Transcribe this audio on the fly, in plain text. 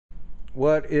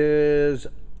What is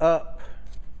up,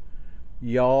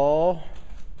 y'all?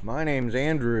 My name's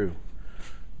Andrew.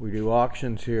 We do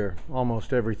auctions here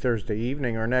almost every Thursday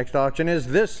evening. Our next auction is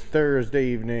this Thursday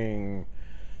evening,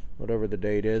 whatever the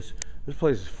date is. This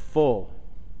place is full,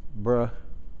 bruh.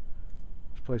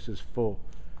 This place is full.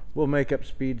 We'll make up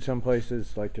speed some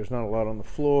places, like there's not a lot on the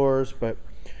floors, but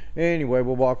anyway,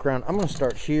 we'll walk around. I'm going to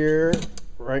start here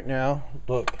right now.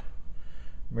 Look,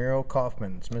 Merrill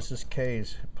Kaufman's Mrs.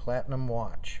 K's platinum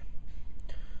watch.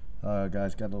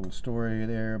 Guys got a little story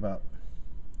there about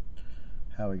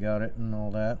how he got it and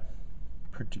all that.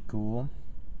 Pretty cool.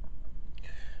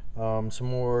 Some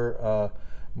more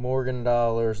Morgan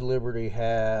dollars, Liberty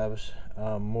halves,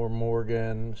 more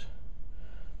Morgans.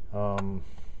 More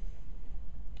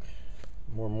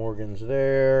Morgans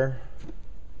there.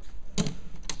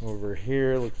 Over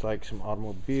here looks like some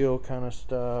automobile kind of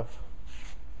stuff.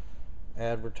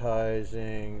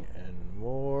 Advertising and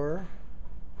more.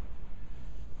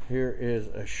 Here is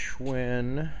a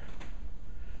Schwinn.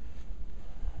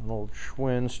 An old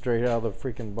Schwinn straight out of the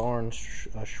freaking barn.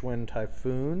 A Schwinn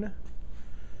Typhoon.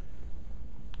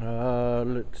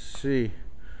 Let's see.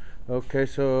 Okay,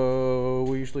 so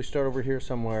we usually start over here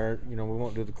somewhere. You know, we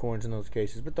won't do the coins in those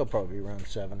cases, but they'll probably be around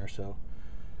 7 or so.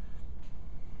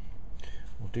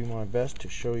 I'll do my best to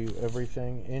show you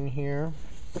everything in here.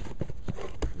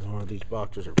 All of these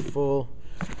boxes are full,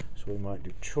 so we might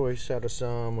do choice out of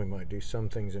some. We might do some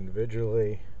things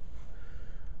individually.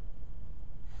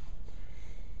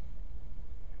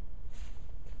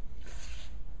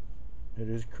 It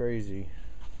is crazy.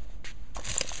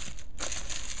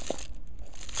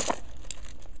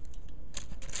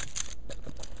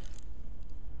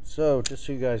 So, just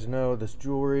so you guys know, this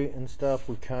jewelry and stuff,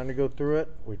 we kind of go through it.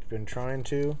 We've been trying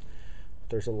to.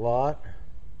 There's a lot.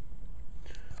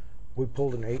 We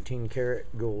pulled an 18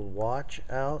 karat gold watch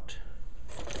out.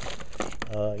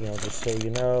 You know, just so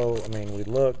you know, I mean, we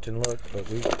looked and looked, but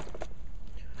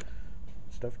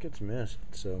stuff gets missed.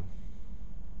 So,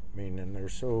 I mean, and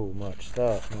there's so much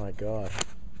stuff. My God.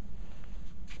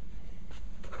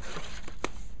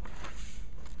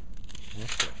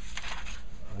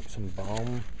 Like some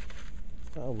bomb.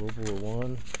 Oh, World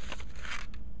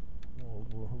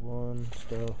War I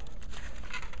stuff.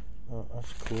 Oh,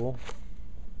 that's cool.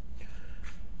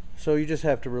 So you just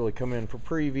have to really come in for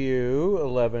preview,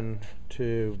 11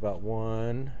 to about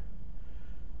 1.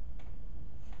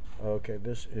 Okay,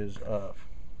 this is oh,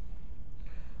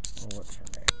 what's her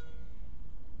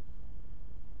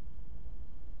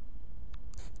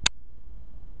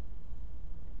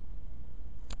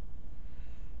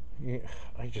name? Yeah,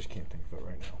 I just can't think of it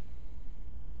right now.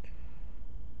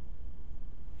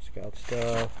 Scout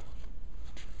stuff.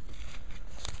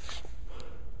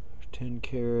 10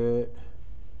 karat.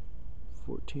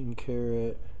 14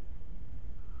 karat.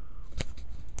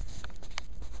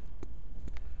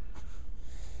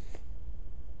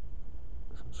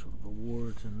 Some sort of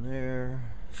awards in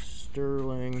there.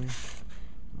 Sterling.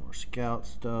 More scout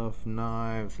stuff.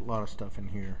 Knives. A lot of stuff in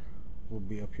here. We'll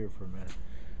be up here for a minute.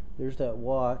 There's that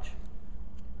watch.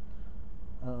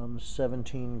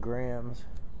 17 grams.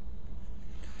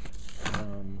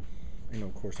 You know,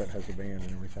 of course, that has the band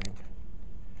and everything.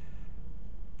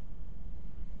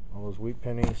 All those wheat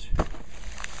pennies.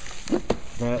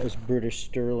 That is British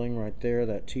sterling right there,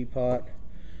 that teapot.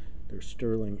 There's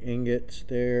sterling ingots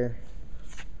there.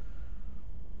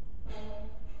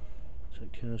 It's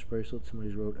like tennis bracelet.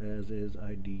 Somebody's wrote as is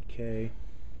IDK.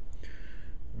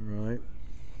 Alright.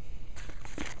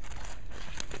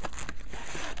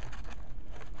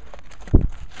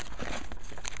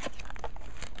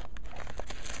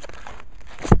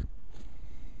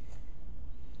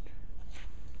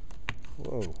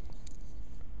 Whoa.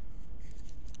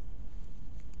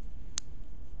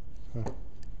 Huh.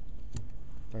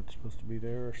 That's supposed to be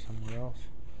there or somewhere else.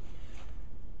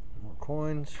 More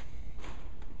coins.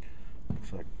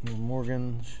 Looks like more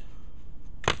Morgans.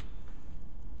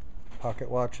 Pocket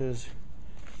watches.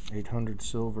 800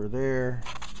 silver there.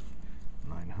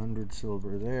 900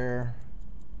 silver there.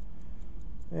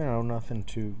 You know, nothing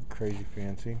too crazy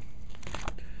fancy.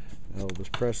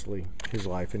 Elvis Presley, his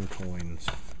life in coins.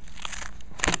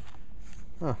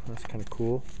 Huh, that's kind of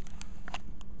cool.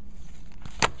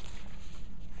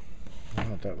 I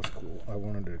thought that was cool. I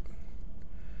wanted to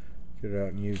get it out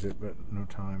and use it, but no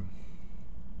time.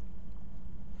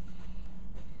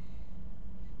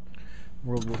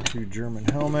 World War II German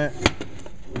helmet.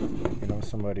 You know,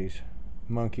 somebody's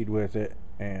monkeyed with it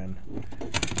and,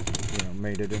 you know,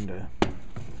 made it into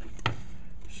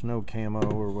snow camo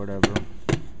or whatever.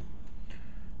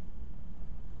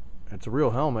 It's a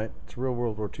real helmet. It's a real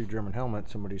World War II German helmet.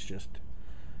 Somebody's just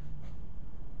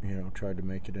tried to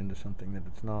make it into something that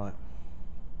it's not.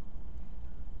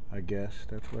 I guess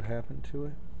that's what happened to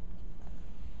it.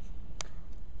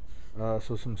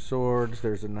 So some swords.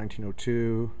 There's a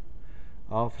 1902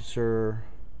 officer.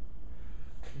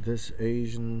 This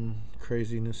Asian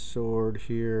craziness sword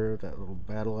here. That little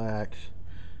battle axe.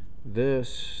 This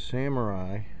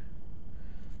samurai.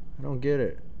 I don't get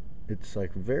it. It's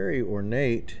like very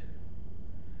ornate.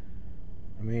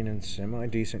 I mean, in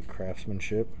semi-decent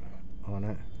craftsmanship on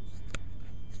it.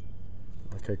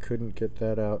 Like, I couldn't get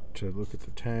that out to look at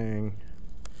the tang.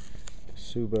 The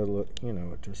Suba look,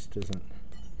 it just isn't.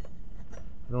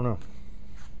 I don't know.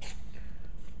 So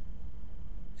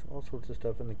all sorts of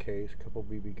stuff in the case. A couple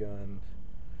BB guns.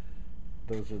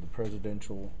 Those are the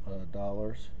presidential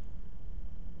dollars.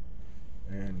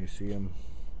 And you see them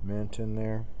mint in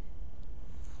there.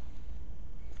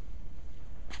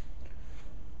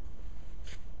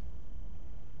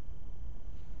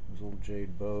 Those old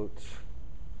jade boats.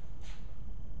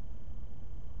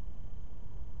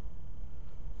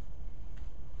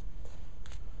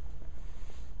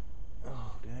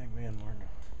 Oh, dang, man, we're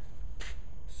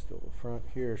still the front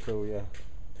here, so yeah.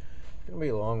 It's going to be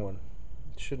a long one.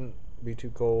 It shouldn't be too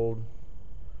cold.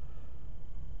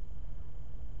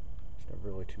 It's not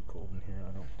really too cold in here,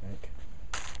 I don't think.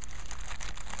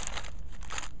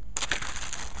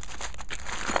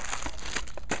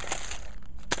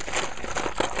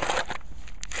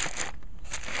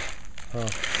 Huh.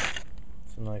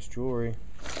 Some nice jewelry.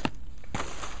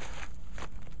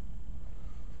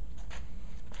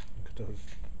 Look at those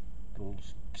little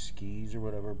skis or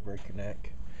whatever, break your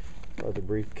neck. Leather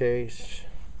briefcase,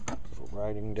 little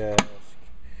writing desk,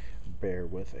 bear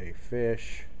with a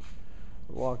fish,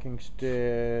 walking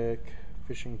stick,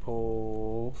 fishing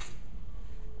pole,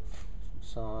 some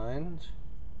signs.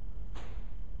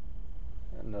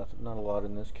 And not a lot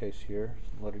in this case here.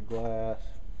 Some leaded glass.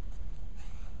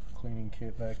 Cleaning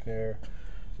kit back there.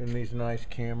 Then these nice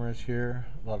cameras here.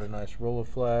 A lot of nice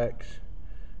Rolleiflex,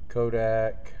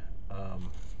 Kodak.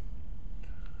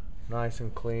 Nice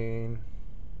and clean.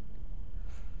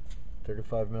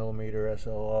 35mm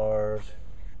SLRs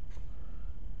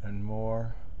and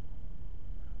more.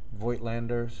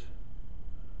 Voigtlanders.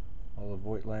 All the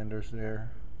Voigtlanders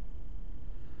there.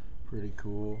 Pretty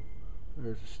cool.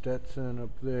 There's a Stetson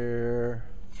up there.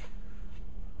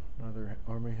 Another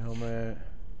Army helmet.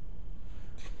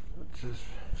 That's just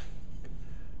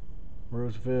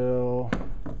Roseville.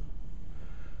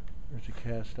 There's a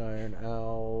cast iron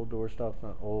owl. Doorstop's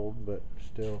not old, but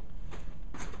still.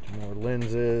 Some more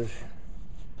lenses.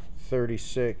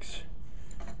 36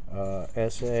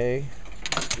 SA.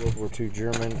 World War II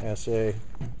German SA.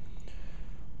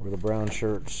 Where the brown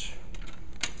shirts.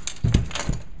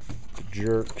 The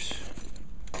jerks.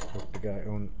 The guy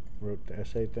wrote the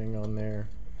SA thing on there.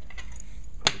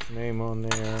 Put his name on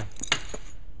there.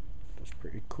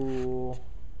 Pretty cool.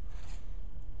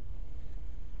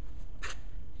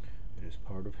 It is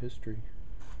part of history.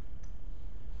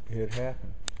 It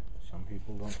happened. Some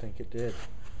people don't think it did.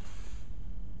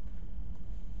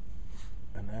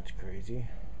 And that's crazy.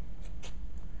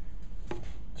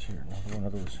 Let's hear another one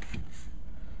of those.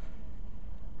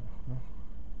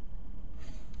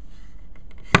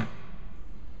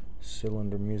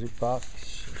 Cylinder music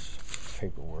box.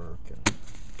 Paperwork and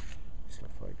stuff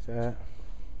like that.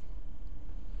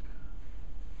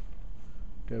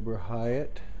 Deborah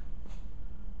Hyatt,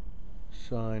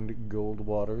 signed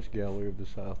Goldwater's Gallery of the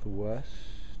Southwest.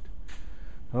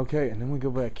 Okay, and then we go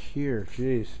back here.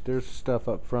 Jeez, there's stuff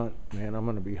up front, man. I'm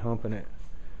going to be humping it.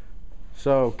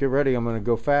 So, get ready. I'm going to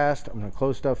go fast. I'm going to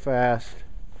close stuff fast.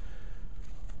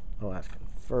 Alaskan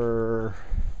fur.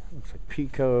 Looks like pea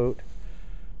coat.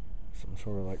 Some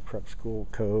sort of like prep school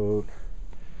coat.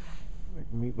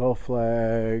 Like meatball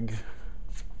flag.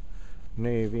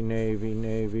 Navy, Navy,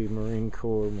 Navy, Marine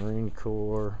Corps, Marine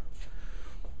Corps.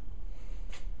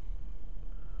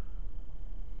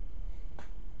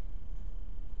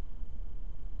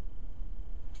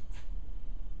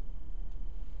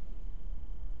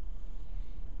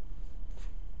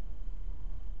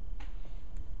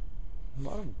 A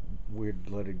lot of weird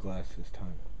leaded glass this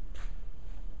time.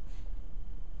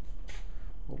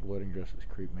 Old wedding dresses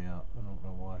creep me out. I don't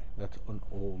know why. That's an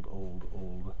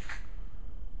old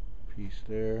piece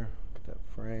there. Look at that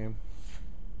frame.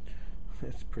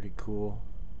 It's pretty cool.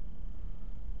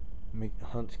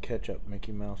 Hunt's Ketchup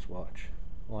Mickey Mouse watch.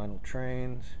 Lionel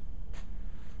Trains.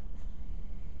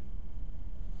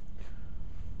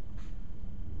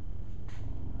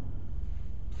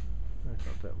 I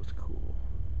thought that was cool.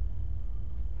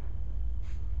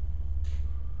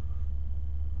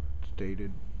 It's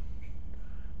dated.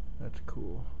 That's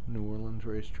cool. New Orleans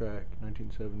racetrack,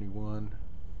 1971.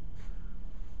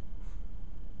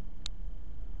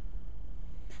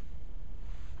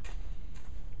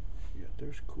 Yeah,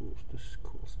 there's cool. This is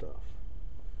cool stuff.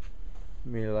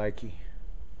 Me likey.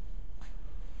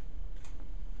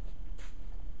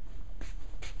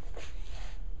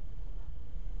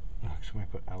 So we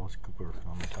put Alice Cooper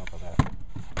on the top of that.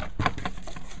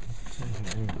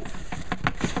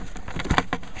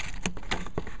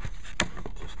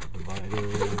 Just the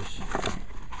dividers.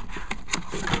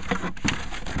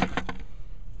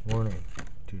 Warning,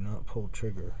 do not pull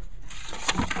trigger.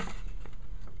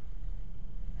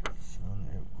 Son,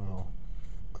 it will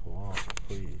go off,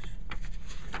 please.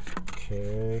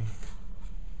 Okay.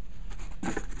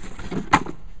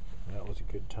 That was a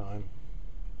good time.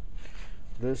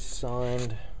 This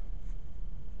signed,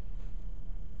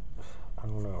 I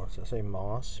don't know, does that say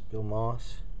Moss? Bill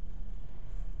Moss?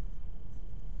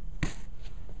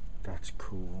 That's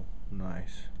cool.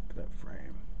 Nice. That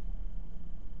frame.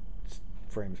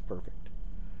 Frame's perfect.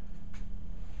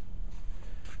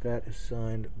 That is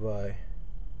signed by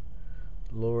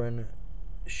Lauren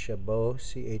Chabot,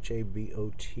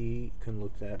 C-H-A-B-O-T. You can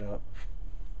look that up.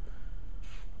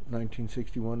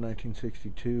 1961,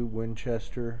 1962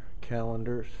 Winchester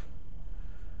calendars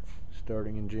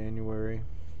starting in January.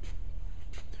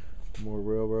 More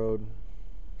railroad.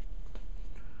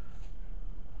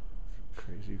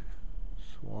 Crazy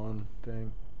swan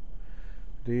thing.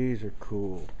 These are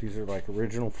cool. These are like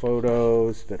original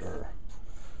photos that are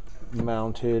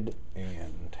mounted,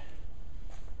 and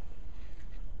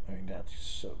I mean, that's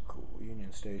so cool.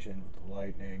 Union Station with the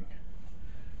lightning.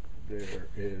 There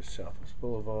is Southwest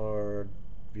Boulevard,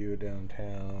 view of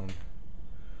downtown.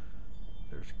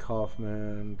 There's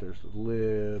Kaufman, there's the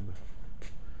Lib.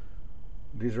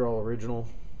 These are all original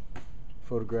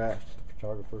photographs. The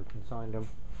photographer consigned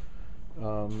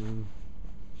them.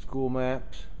 School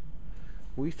maps.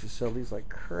 We used to sell these like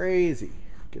crazy.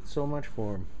 Get so much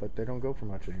for them, but they don't go for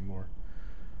much anymore.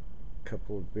 A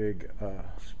couple of big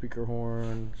speaker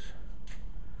horns.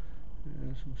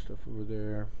 Yeah, some stuff over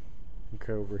there.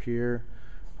 Okay, over here,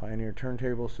 Pioneer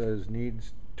Turntable says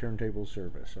needs turntable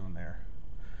service on there.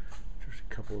 There's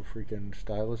a couple of freaking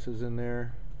styluses in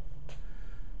there.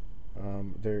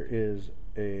 There is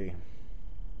a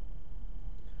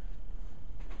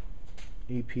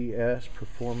EPS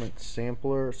performance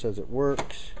sampler. Says it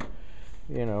works.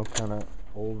 You know, kind of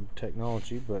old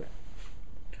technology, but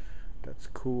that's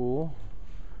cool.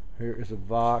 Here is a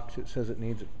Vox. It says it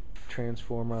needs a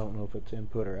transformer. I don't know if it's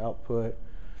input or output,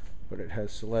 but it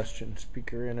has Celestion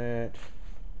speaker in it.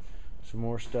 Some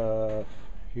more stuff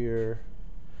here.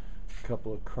 A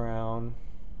couple of Crown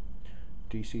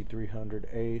DC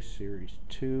 300A Series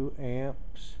 2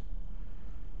 amps.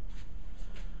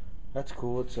 That's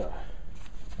cool. It's a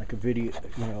like a video,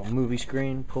 you know, movie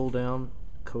screen pull down.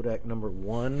 Kodak number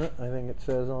 1, I think it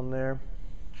says on there.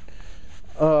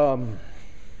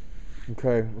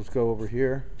 Okay, let's go over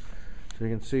here. So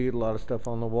you can see a lot of stuff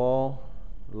on the wall.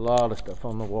 A lot of stuff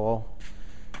on the wall.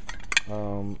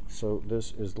 So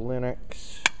this is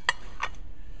Linux.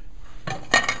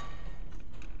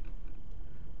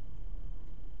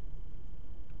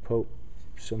 Pope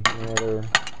something or other.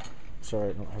 Sorry,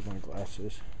 I don't have my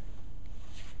glasses.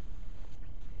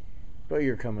 But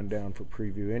you're coming down for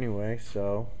preview anyway,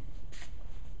 so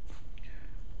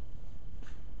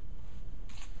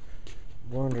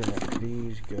wondering if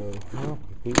these go. Oh,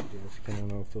 boot disc. I don't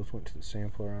know if those went to the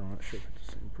sampler. I'm not sure if it's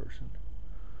the same person.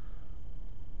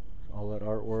 All that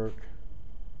artwork.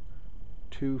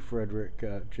 2 Frederick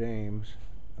James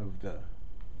of the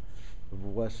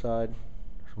West Side.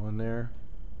 There's one there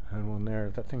and one there.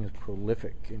 That thing is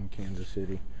prolific in Kansas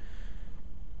City.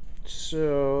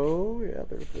 So yeah,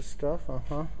 there's this stuff.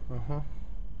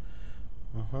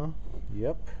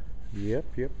 Yep.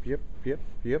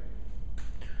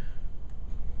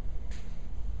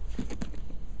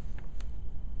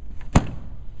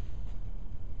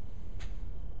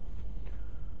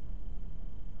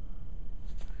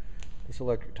 This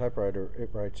electric typewriter, it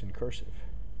writes in cursive.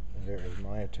 There is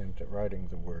my attempt at writing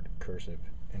the word cursive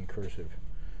in cursive.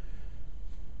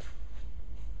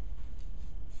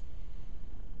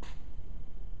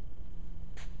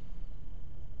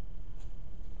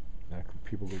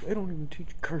 People go, they don't even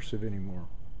teach cursive anymore.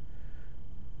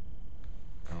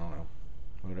 I don't know.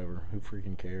 Whatever. Who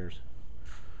freaking cares?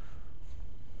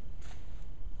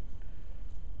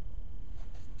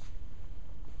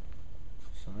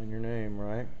 Sign your name,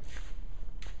 right?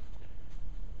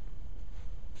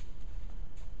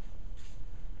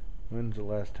 When's the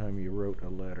last time you wrote a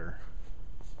letter?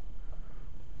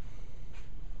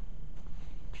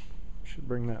 Should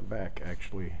bring that back,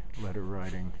 actually. Letter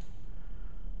writing.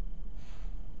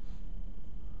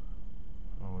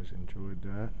 Always enjoyed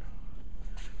that.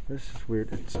 This is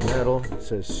weird. It's metal. It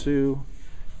says Sue.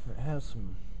 It has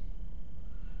some,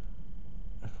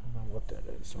 I don't know what that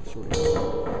is. Some sort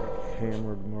of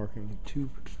hammered marking. 2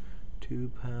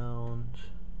 pounds.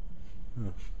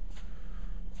 Huh.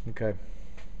 Okay.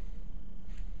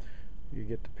 You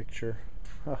get the picture.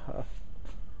 Haha.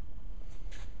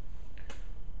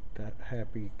 That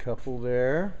happy couple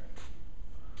there.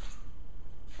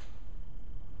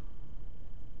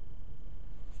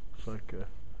 Looks like a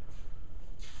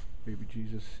baby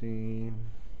Jesus scene.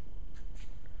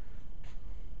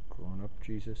 Grown up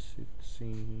Jesus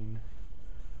scene.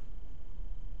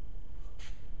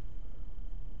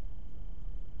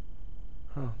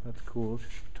 Huh, that's cool. She's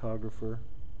a photographer.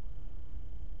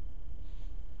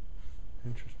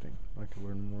 Interesting. I'd like to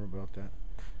learn more about that.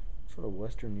 Sort of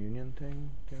Western Union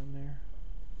thing down there.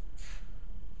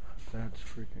 That's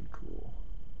freaking cool.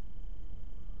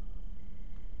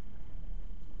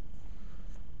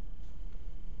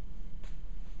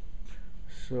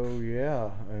 So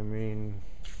yeah, I mean,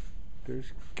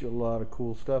 there's a lot of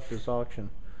cool stuff this auction.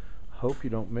 Hope you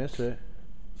don't miss it.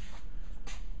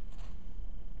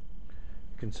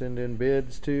 You can send in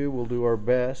bids too. We'll do our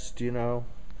best, you know.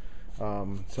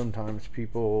 Sometimes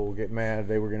people get mad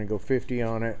they were going to go 50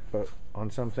 on it, but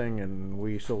on something, and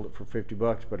we sold it for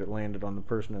 $50, but it landed on the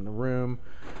person in the room.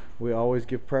 We always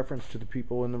give preference to the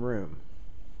people in the room.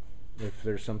 If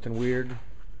there's something weird,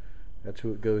 that's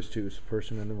who it goes to, is the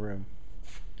person in the room,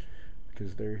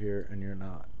 because they're here and you're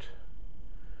not.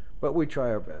 But we try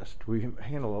our best. We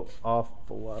handle an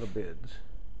awful lot of bids,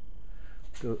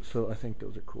 so I think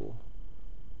those are cool.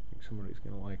 I think somebody's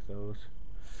going to like those.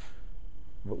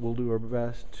 But we'll do our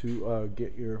best to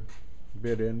get your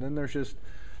bid in. Then there's just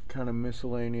kind of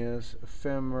miscellaneous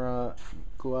ephemera,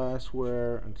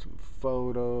 glassware, and some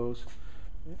photos,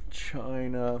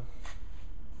 china,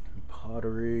 and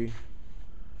pottery.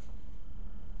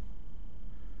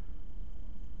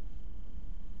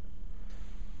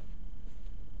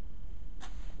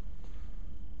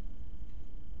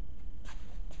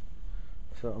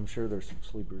 So I'm sure there's some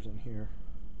sleepers in here.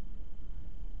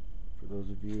 For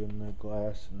those of you in the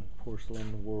glass and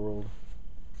porcelain world.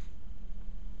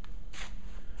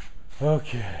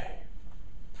 Okay.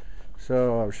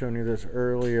 So I was showing you this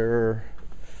earlier.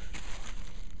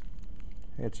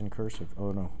 It's in cursive.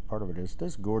 Oh no, part of it is.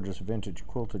 This gorgeous vintage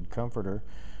quilted comforter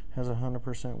has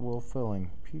 100% wool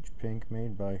filling. Peach pink,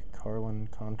 made by Carlin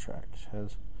Contracts.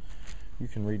 You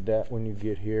can read that when you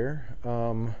get here.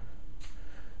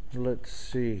 Let's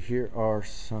see. Here are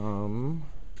some.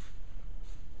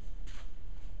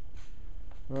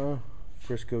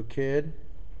 Frisco Kid,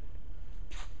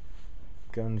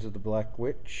 Guns of the Black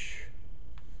Witch,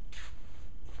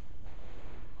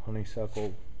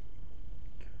 Honeysuckle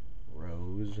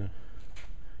Rose,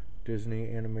 Disney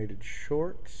animated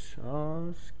shorts. Oh,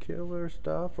 it's killer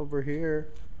stuff over here.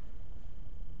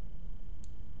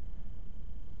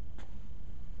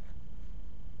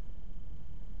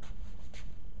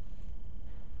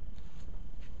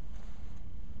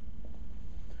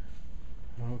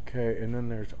 Okay, and then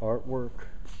there's artwork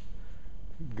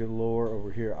galore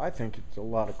over here. I think it's a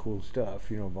lot of cool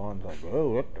stuff. You know, Vaughn's like,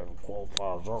 oh, that doesn't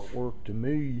qualify as artwork to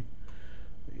me.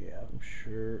 But yeah, I'm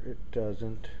sure it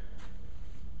doesn't.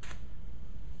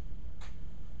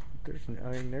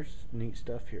 There's neat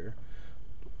stuff here.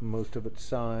 Most of it's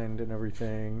signed and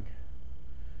everything.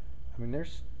 I mean,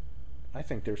 I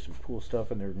think there's some cool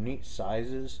stuff, and they're neat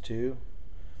sizes too.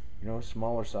 You know,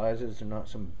 smaller sizes. They're not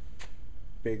some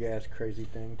big ass crazy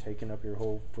thing taking up your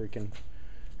whole freaking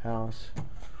house.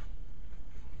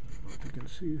 You can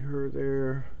see her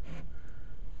there.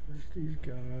 There's these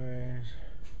guys.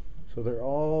 So they're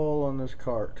all on this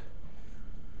cart.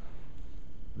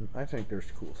 I think there's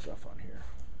cool stuff on here.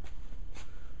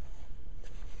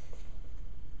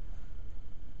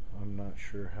 I'm not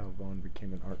sure how Vaughn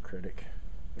became an art critic,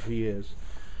 but he is.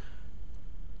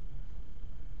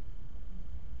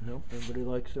 Nope, everybody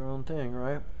likes their own thing,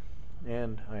 right?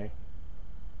 And I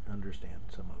understand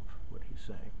some of what he's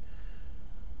saying.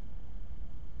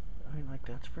 I mean, like,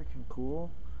 that's freaking cool.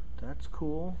 That's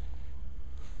cool.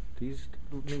 These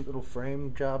neat little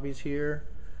frame jobbies here.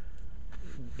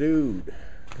 Dude.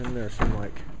 Then there's some,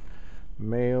 like,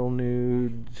 male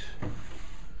nudes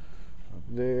up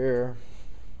there.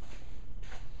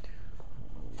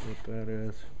 I don't know what that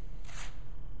is.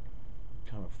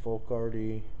 Kind of folk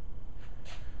arty.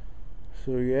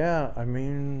 So, yeah, I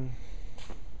mean...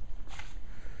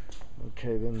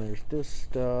 Okay, then there's this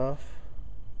stuff,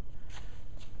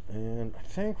 and I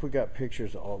think we got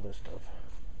pictures of all this stuff.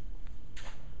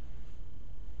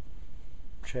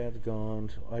 Chad's gone,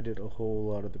 so I did a whole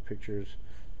lot of the pictures.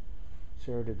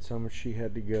 Sarah did some, she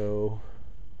had to go.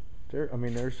 I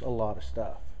mean, there's a lot of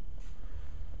stuff.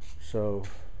 So,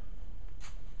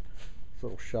 this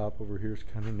little shop over here is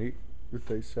kind of neat that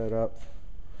they set up.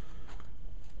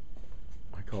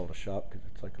 I call it a shop because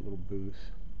it's like a little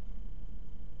booth.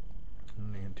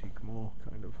 An antique mall,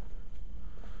 kind of.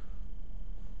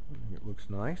 I think it looks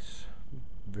nice.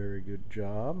 Very good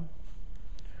job.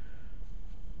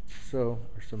 So,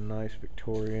 there's some nice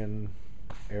Victorian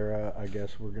era, I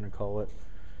guess we're going to call it,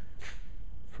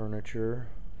 furniture.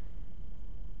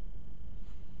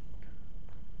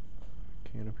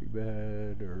 Canopy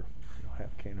bed, or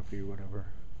half canopy, whatever.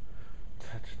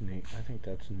 That's neat. I think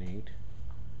that's neat.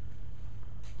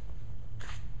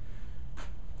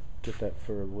 Get that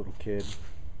for a little kid.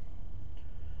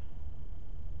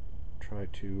 Try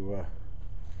to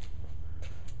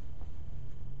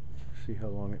see how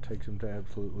long it takes him to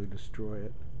absolutely destroy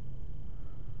it.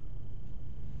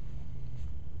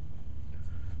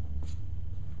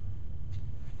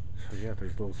 So yeah,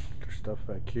 there's stuff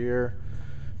back here.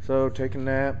 So take a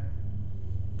nap,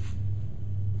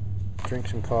 drink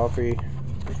some coffee.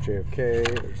 There's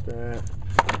JFK, there's that.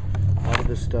 All of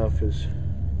this stuff is,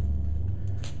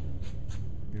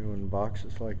 in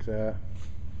boxes like that.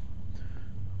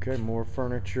 Okay, more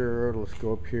furniture. Let's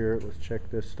go up here. Let's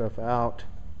check this stuff out.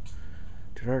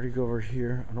 Did I already go over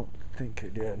here? I don't think I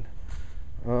did.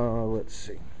 Let's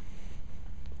see.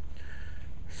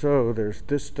 So there's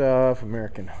this stuff,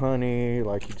 American Honey,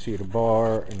 like you'd see at a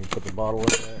bar, and you put the bottle in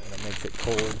it and it makes it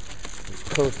cold. There's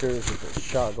coasters, there's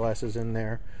shot glasses in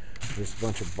there. There's a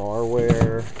bunch of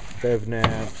barware,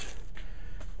 Bevnat,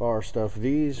 bar stuff.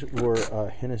 These were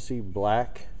Hennessy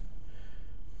Black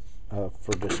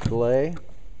for display.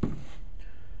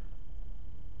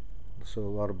 So a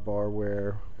lot of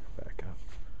barware. Back up.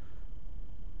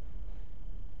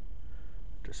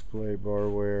 Display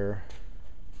barware.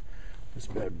 This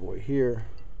bad boy here.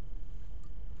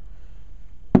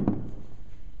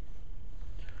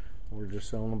 We're just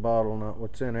selling the bottle, not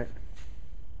what's in it.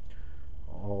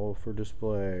 All for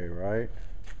display, right?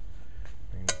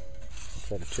 Is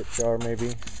that a tip jar,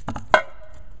 maybe?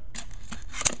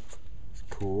 It's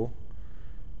cool.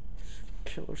 It's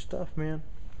killer stuff, man.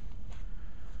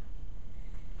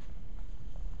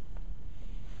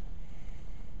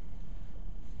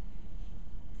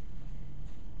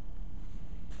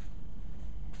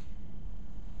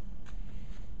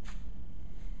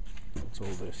 What's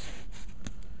all this?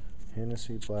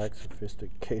 Hennessy Black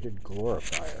Sophisticated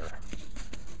Glorifier.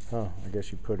 Huh, I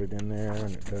guess you put it in there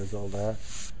and it does all that.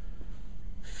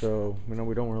 So, we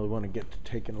don't really want to get to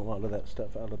taking a lot of that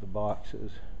stuff out of the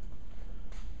boxes.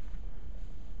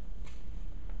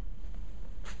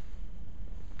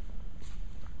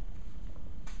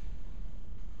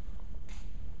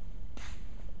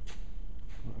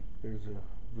 Look, there's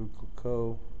a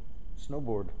Vuclico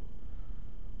snowboard.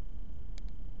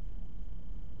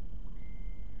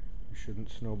 Shouldn't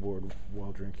snowboard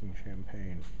while drinking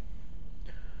champagne.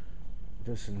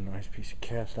 This is a nice piece of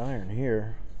cast iron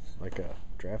here. It's like a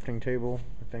drafting table,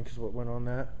 I think is what went on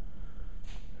that.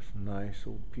 There's a nice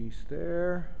old piece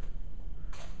there.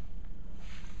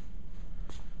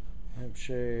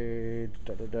 Lampshades,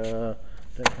 that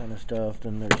kind of stuff.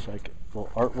 Then there's like a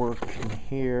little artwork in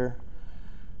here.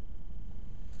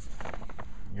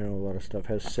 A lot of stuff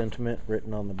has sentiment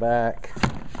written on the back.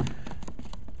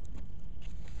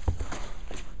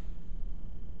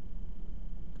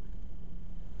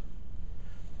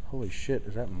 Holy shit,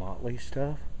 is that Motley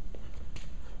stuff?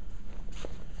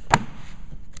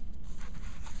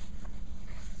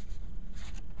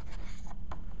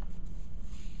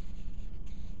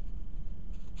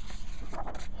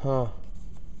 Huh.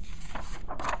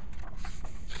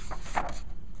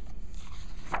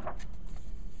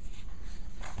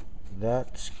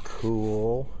 That's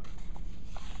cool.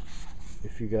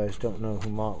 If you guys don't know who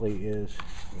Motley is,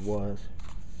 was,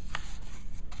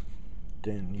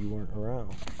 then you weren't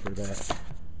around for that.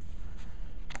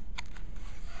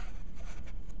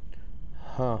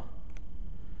 Huh.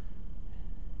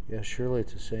 Yeah, surely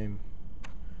it's the same.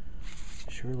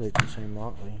 Surely it's the same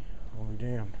Motley. Holy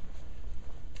damn.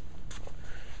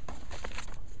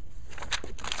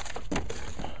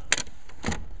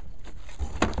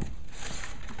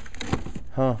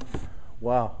 Huh.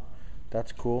 Wow.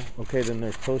 That's cool. Okay, then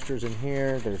there's posters in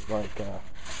here. There's like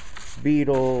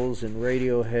Beatles and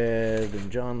Radiohead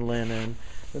and John Lennon.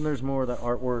 Then there's more of the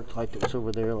artwork like that's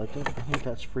over there. Like that. I think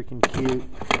that's freaking cute.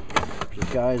 There's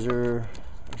a geyser.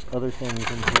 There's other things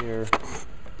in here.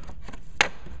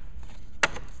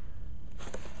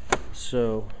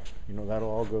 So, that'll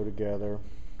all go together.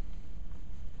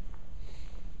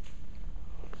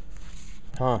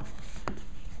 Huh.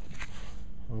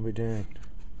 I'll be damned.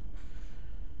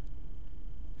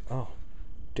 Oh,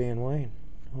 Dan Wayne.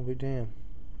 I'll be damned.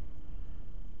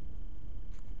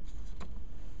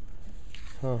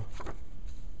 Huh.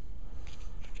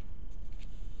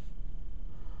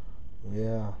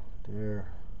 Yeah, there.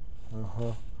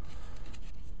 Uh-huh.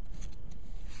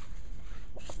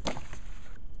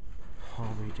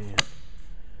 I'll be damned.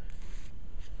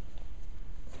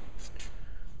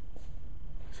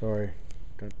 Sorry,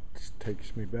 that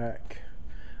takes me back.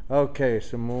 Okay,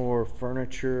 some more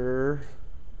furniture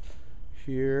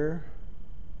here.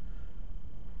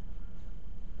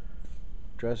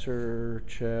 Dresser,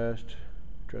 chest,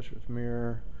 dresser with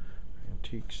mirror,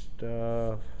 antique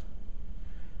stuff.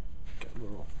 Got a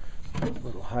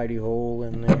little hidey hole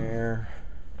in there.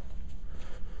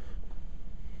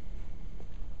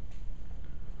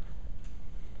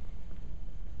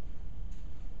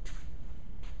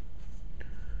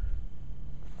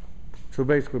 So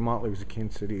basically, Motley was a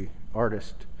Kansas City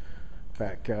artist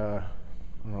back, I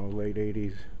don't know, late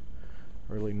 80s,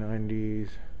 early 90s,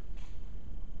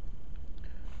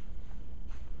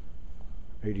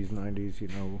 80s, 90s, you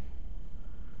know.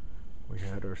 We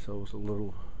had ourselves a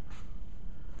little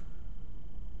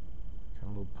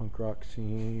punk rock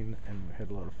scene, and we had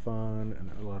a lot of fun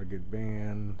and a lot of good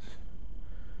bands.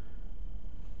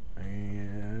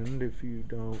 And if you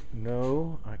don't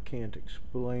know, I can't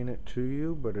explain it to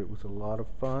you, but it was a lot of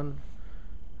fun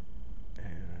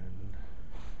and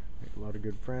made a lot of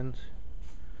good friends.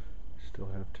 Still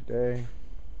have today.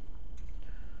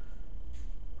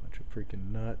 Bunch of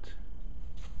freaking nuts.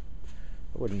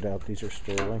 I wouldn't doubt these are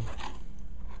sterling.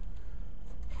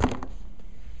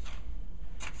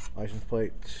 License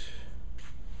plates.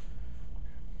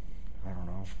 I don't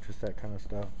know, just that kind of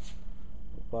stuff.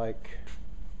 Bike.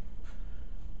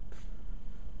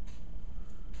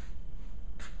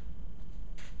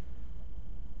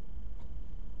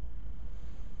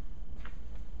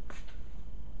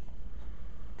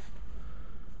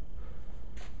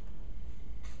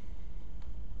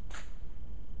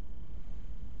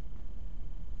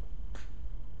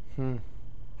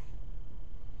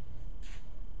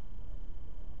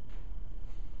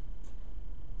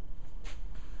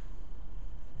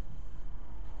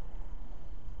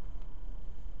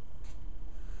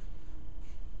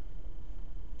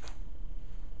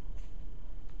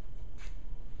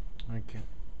 I can't.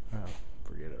 Oh,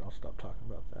 forget it. I'll stop talking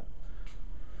about that.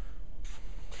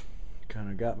 Kind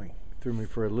of got me. Threw me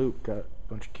for a loop. Got a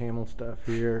bunch of Camel stuff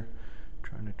here.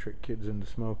 Trying to trick kids into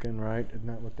smoking, right? Isn't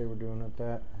that what they were doing at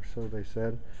that? Or so they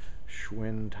said.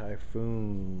 Schwinn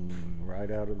Typhoon.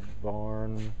 Right out of the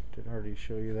barn. Did I already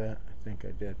show you that? I think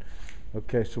I did.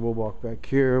 Okay, so we'll walk back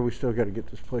here. We still got to get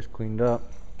this place cleaned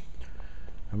up.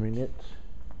 I mean, it's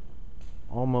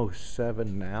almost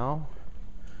 7 now.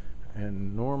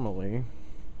 And normally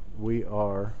we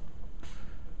are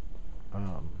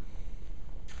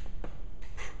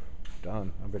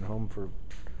done. I've been home for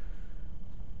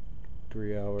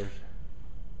 3 hours.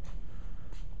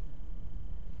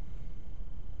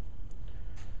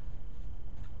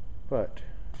 But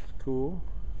it's cool.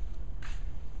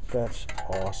 That's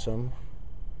awesome.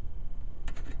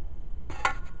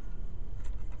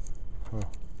 Huh. I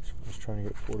was trying to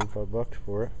get 45 bucks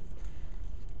for it.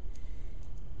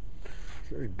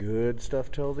 Very good stuff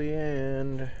till the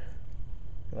end. Look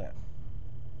at that.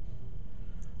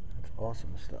 That's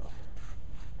awesome stuff.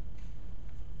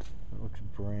 It looks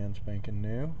brand spanking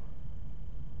new.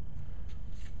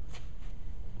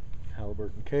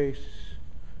 Halliburton case.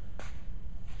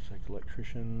 It's like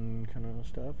electrician kind of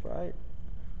stuff, right?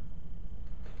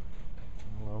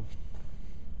 Well,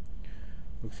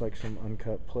 looks like some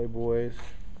uncut Playboys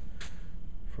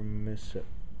from Miss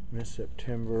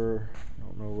September. I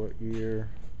don't know what year.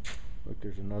 Look,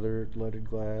 there's another leaded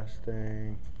glass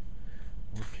thing.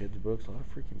 More kids' books. A lot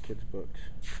of freaking kids' books.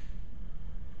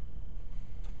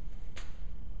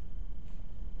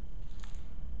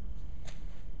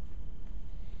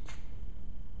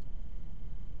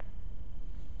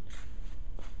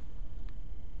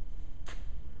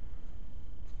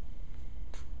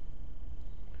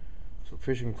 So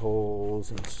fishing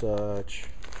poles and such.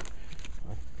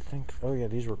 Oh yeah,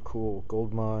 these were cool.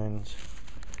 Gold mines,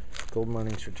 gold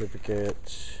mining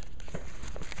certificates.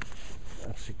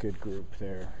 That's a good group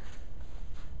there.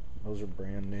 Those are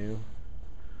brand new.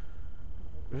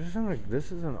 This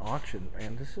is an auction,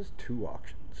 man. This is 2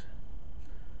 auctions.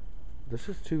 This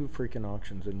is 2 freaking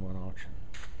auctions in one auction.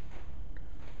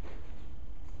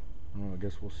 I don't know, I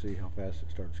guess we'll see how fast it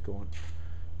starts going.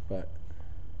 But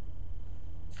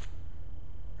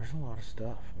there's a lot of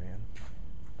stuff, man.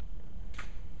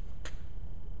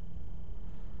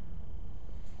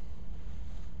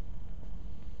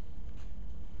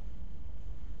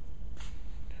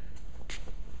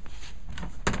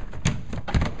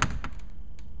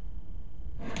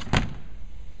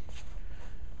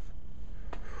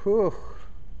 Whew.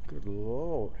 Good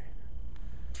Lord.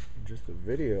 Just a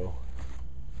video.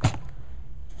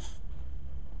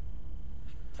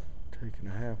 Taking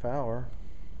a half hour.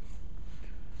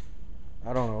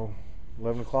 I don't know.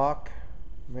 11 o'clock,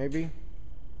 maybe?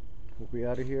 We'll be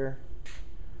out of here.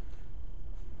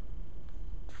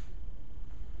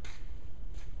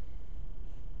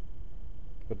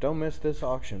 But don't miss this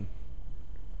auction.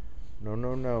 No,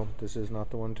 no, no. This is not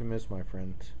the one to miss, my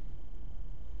friends.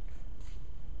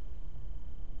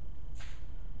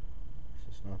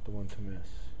 This is not the one to miss.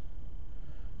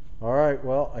 Alright,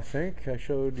 well, I think I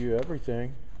showed you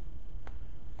everything.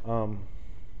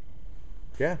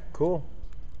 Yeah, cool.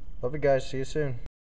 Love you guys. See you soon.